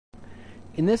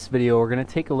In this video, we're going to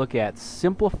take a look at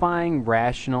simplifying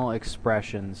rational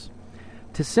expressions.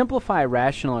 To simplify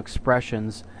rational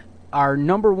expressions, our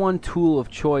number one tool of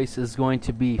choice is going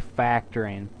to be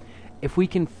factoring. If we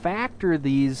can factor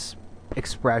these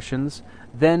expressions,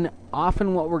 then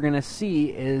often what we're going to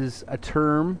see is a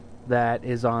term that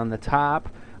is on the top,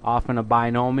 often a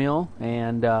binomial,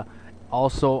 and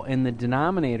also in the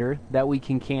denominator that we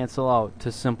can cancel out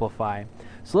to simplify.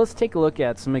 So let's take a look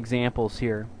at some examples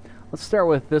here. Let's start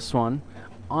with this one.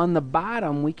 On the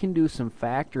bottom, we can do some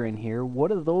factoring here.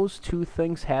 What do those two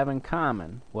things have in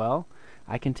common? Well,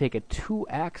 I can take a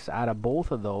 2x out of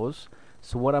both of those.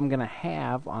 So what I'm going to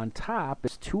have on top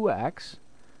is 2x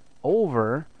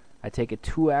over, I take a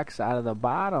 2x out of the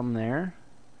bottom there.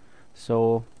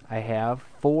 So I have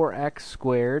 4x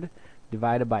squared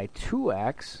divided by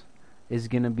 2x is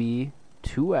going to be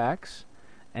 2x.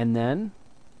 And then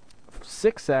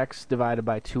 6x divided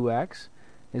by 2x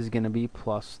is going to be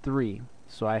plus 3.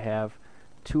 So I have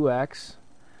 2x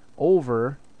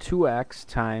over 2x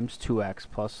times 2x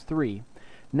plus 3.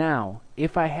 Now,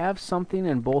 if I have something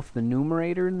in both the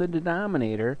numerator and the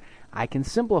denominator, I can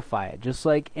simplify it, just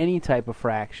like any type of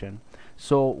fraction.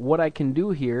 So what I can do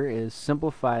here is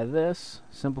simplify this,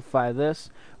 simplify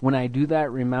this. When I do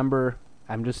that, remember,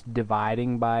 I'm just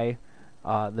dividing by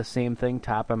the same thing,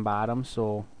 top and bottom,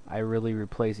 so I really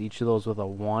replace each of those with a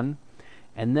 1.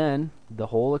 And then the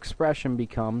whole expression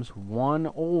becomes 1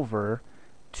 over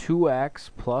 2x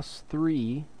plus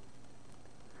 3,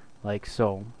 like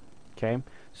so. Okay,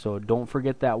 so don't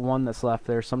forget that 1 that's left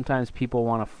there. Sometimes people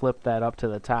want to flip that up to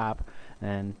the top,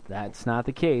 and that's not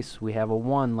the case. We have a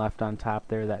 1 left on top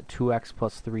there. That 2x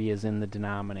plus 3 is in the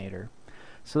denominator.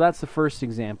 So that's the first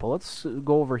example. Let's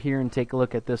go over here and take a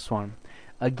look at this one.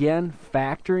 Again,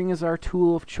 factoring is our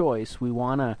tool of choice. We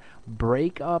want to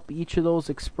break up each of those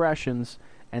expressions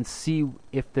and see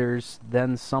if there's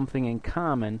then something in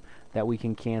common that we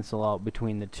can cancel out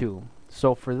between the two.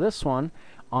 So for this one,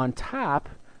 on top,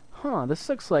 this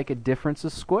looks like a difference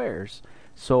of squares.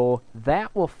 So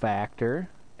that will factor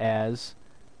as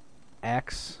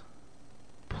x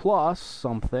plus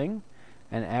something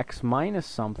and x minus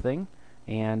something.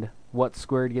 And what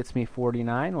squared gets me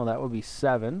 49? Well, that would be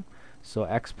 7. So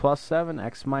x plus 7,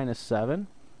 x minus 7,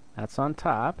 that's on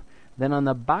top. Then on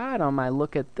the bottom, I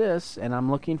look at this, and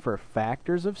I'm looking for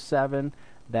factors of 7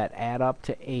 that add up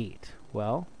to 8.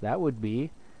 Well, that would be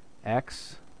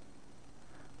x,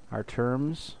 our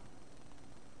terms,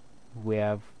 we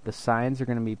have the signs are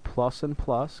going to be plus and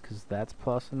plus, because that's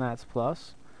plus and that's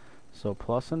plus. So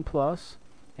plus and plus,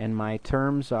 and my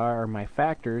terms are, my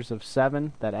factors of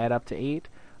 7 that add up to 8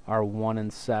 are 1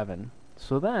 and 7.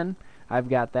 So then, I've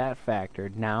got that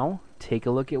factored. Now, take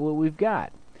a look at what we've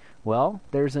got. Well,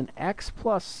 there's an x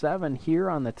plus 7 here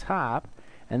on the top,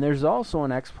 and there's also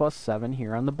an x plus 7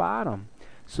 here on the bottom.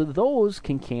 So those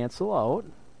can cancel out.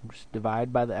 Just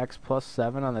divide by the x plus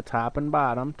 7 on the top and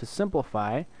bottom to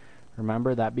simplify.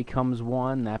 Remember, that becomes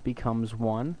 1, that becomes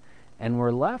 1. And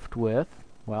we're left with,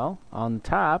 well, on the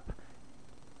top,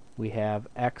 we have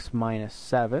x minus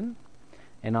 7.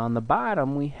 And on the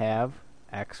bottom, we have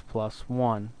x plus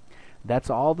 1.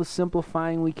 That's all the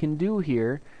simplifying we can do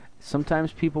here.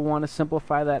 Sometimes people want to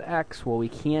simplify that x. Well, we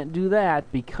can't do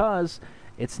that because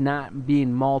it's not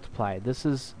being multiplied. This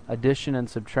is addition and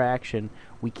subtraction.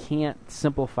 We can't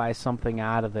simplify something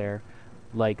out of there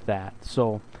like that.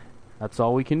 So that's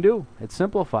all we can do. It's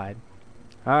simplified.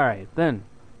 Alright, then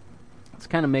let's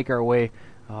kind of make our way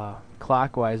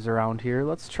clockwise around here.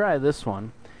 Let's try this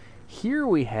one. Here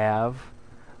we have,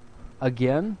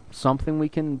 again, something we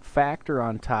can factor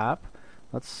on top.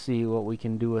 Let's see what we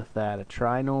can do with that. A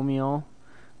trinomial.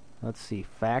 Let's see.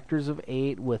 Factors of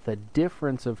 8 with a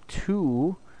difference of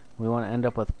 2. We want to end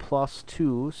up with plus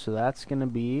 2. So that's going to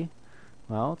be,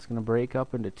 well, it's going to break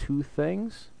up into two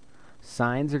things.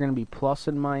 Signs are going to be plus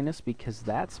and minus because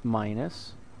that's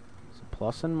minus. So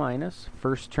plus and minus.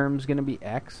 First term is going to be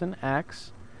x and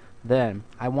x. Then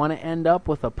I want to end up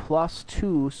with a plus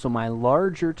 2. So my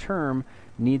larger term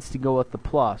needs to go with the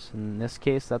plus. In this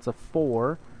case, that's a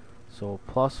 4. So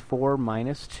plus 4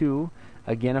 minus 2.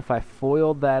 Again, if I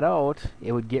FOILed that out,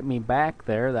 it would get me back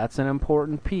there. That's an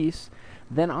important piece.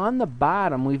 Then on the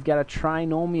bottom, we've got a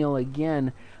trinomial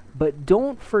again. But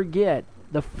don't forget,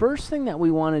 the first thing that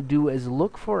we want to do is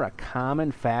look for a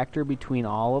common factor between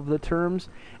all of the terms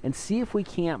and see if we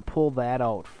can't pull that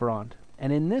out front.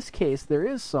 And in this case, there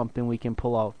is something we can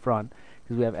pull out front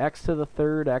because we have x to the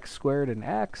third, x squared, and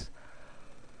x.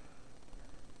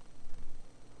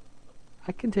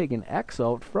 I can take an x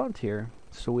out front here.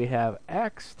 So we have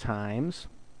x times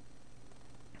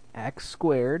x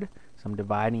squared, so I'm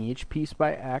dividing each piece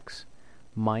by x,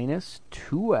 minus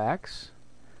 2x,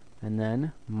 and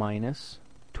then minus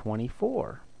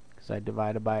 24, because I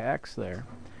divided by x there.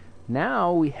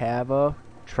 Now we have a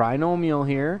trinomial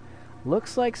here.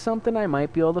 Looks like something I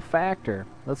might be able to factor.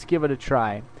 Let's give it a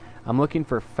try. I'm looking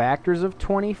for factors of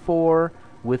 24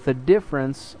 with a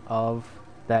difference of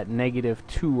that negative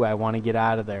 2 I want to get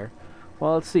out of there.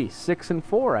 Well, let's see. 6 and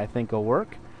 4 I think will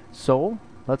work. So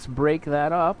let's break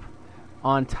that up.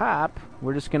 On top,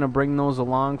 we're just going to bring those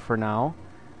along for now.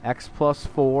 X plus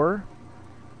 4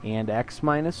 and x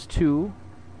minus 2.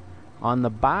 On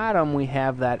the bottom, we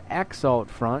have that x out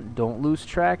front. Don't lose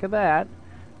track of that.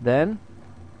 Then,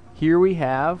 here we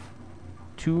have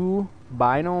two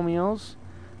binomials.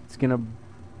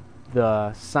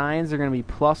 The signs are going to be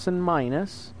plus and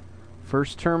minus.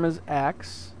 First term is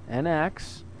x and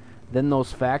x. Then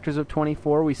those factors of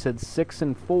 24, we said 6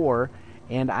 and 4.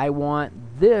 And I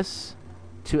want this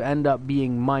to end up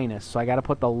being minus. So I got to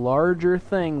put the larger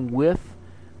thing with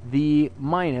the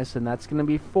minus, and that's going to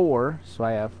be 4. So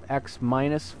I have x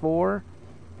minus 4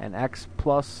 and x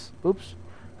plus, oops,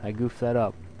 I goofed that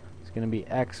up. It's going to be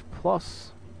x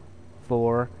plus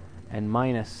 4 and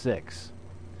minus 6.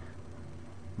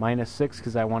 Minus 6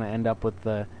 because I want to end up with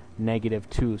the negative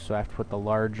 2, so I have to put the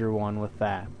larger one with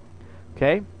that.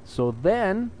 Okay, so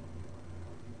then,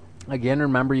 again,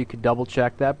 remember you could double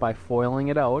check that by foiling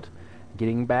it out.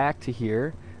 Getting back to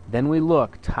here, then we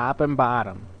look top and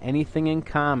bottom. Anything in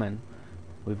common?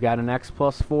 We've got an x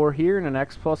plus 4 here and an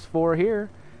x plus 4 here.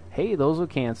 Hey, those will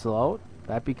cancel out.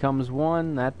 That becomes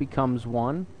 1, that becomes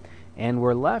 1. And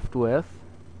we're left with,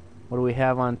 what do we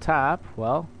have on top?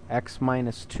 Well, x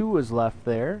minus 2 is left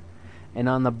there. And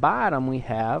on the bottom we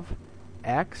have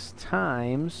x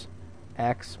times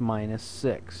x minus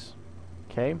 6.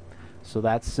 Okay, so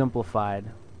that's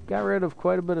simplified. Got rid of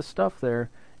quite a bit of stuff there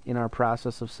in our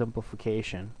process of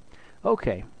simplification.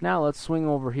 Okay, now let's swing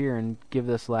over here and give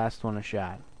this last one a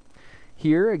shot.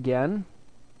 Here again,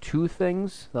 two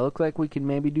things that look like we can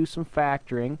maybe do some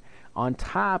factoring. On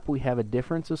top we have a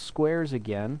difference of squares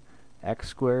again. X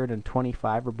squared and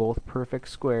 25 are both perfect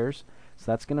squares.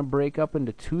 So that's going to break up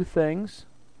into two things.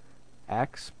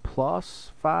 X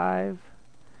plus 5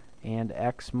 and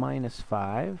x minus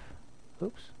 5.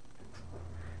 Oops.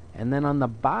 And then on the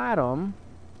bottom,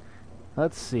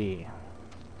 let's see.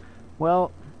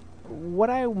 Well, what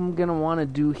I'm going to want to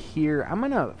do here, I'm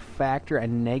going to factor a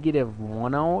negative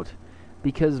 1 out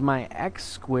because my x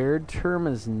squared term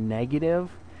is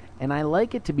negative, and I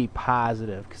like it to be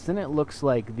positive because then it looks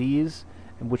like these,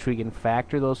 in which we can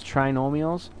factor those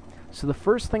trinomials. So the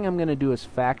first thing I'm going to do is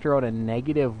factor out a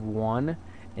negative 1,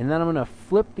 and then I'm going to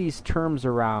flip these terms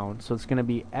around. So it's going to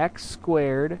be x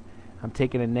squared, I'm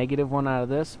taking a negative 1 out of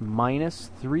this,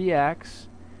 minus 3x,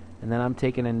 and then I'm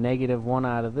taking a negative 1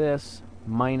 out of this,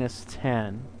 minus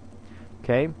 10.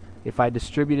 Okay, if I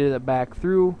distributed it back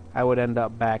through, I would end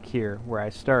up back here where I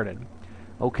started.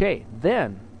 Okay,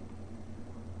 then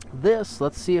this,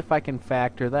 let's see if I can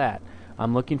factor that.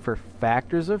 I'm looking for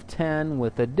factors of 10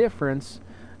 with a difference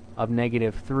of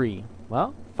negative 3.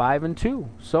 Well, 5 and 2.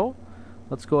 So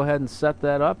let's go ahead and set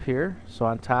that up here. So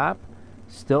on top,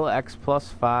 still x plus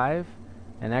 5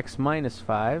 and x minus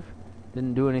 5.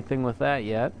 Didn't do anything with that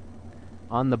yet.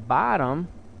 On the bottom,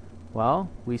 well,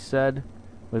 we said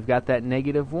we've got that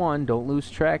negative 1. Don't lose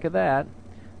track of that.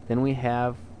 Then we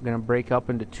have, going to break up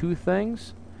into two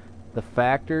things. The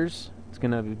factors, it's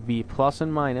going to be plus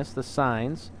and minus, the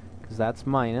signs, because that's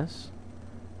minus,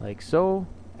 like so,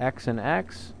 x and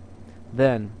x.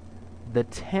 Then the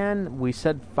 10, we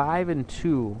said 5 and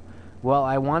 2. Well,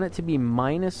 I want it to be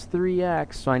minus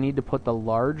 3x, so I need to put the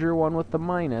larger one with the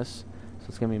minus. So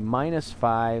it's going to be minus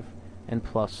 5 and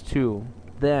plus 2.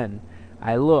 Then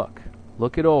I look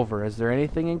it over. Is there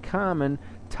anything in common,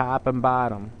 top and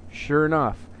bottom? Sure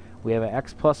enough, we have an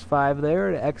x plus 5 there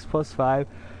and an x plus 5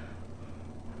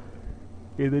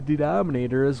 in the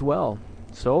denominator as well.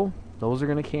 So those are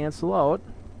going to cancel out.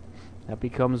 That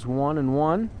becomes 1 and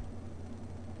 1.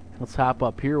 Let's hop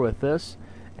up here with this,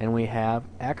 and we have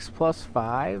x plus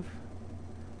 5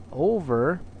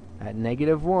 over at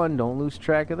negative 1. Don't lose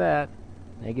track of that.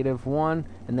 Negative 1,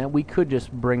 and then we could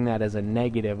just bring that as a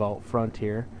negative out front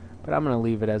here, but I'm going to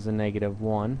leave it as a negative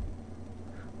 1,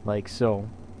 like so.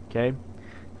 Okay,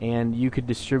 and you could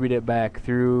distribute it back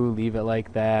through, leave it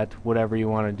like that, whatever you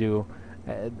want to do.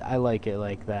 I like it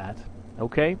like that.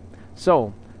 Okay,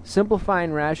 so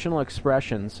simplifying rational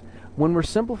expressions. When we're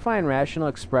simplifying rational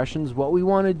expressions, what we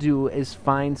want to do is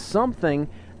find something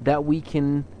that we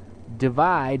can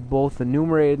divide both the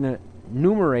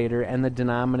numerator and the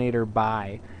denominator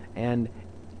by. And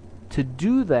to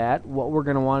do that, what we're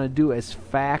going to want to do is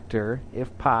factor,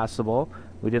 if possible,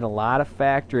 We did a lot of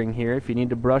factoring here. If you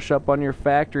need to brush up on your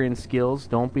factoring skills,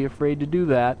 don't be afraid to do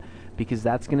that, because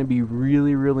that's going to be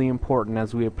really, really important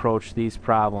as we approach these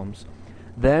problems.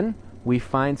 Then we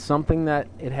find something that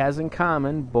it has in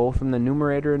common, both in the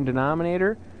numerator and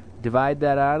denominator, divide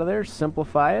that out of there,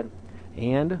 simplify it,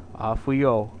 and off we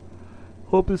go.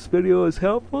 Hope this video is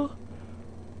helpful.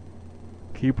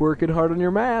 Keep working hard on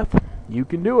your math. You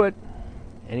can do it.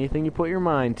 Anything you put your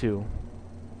mind to.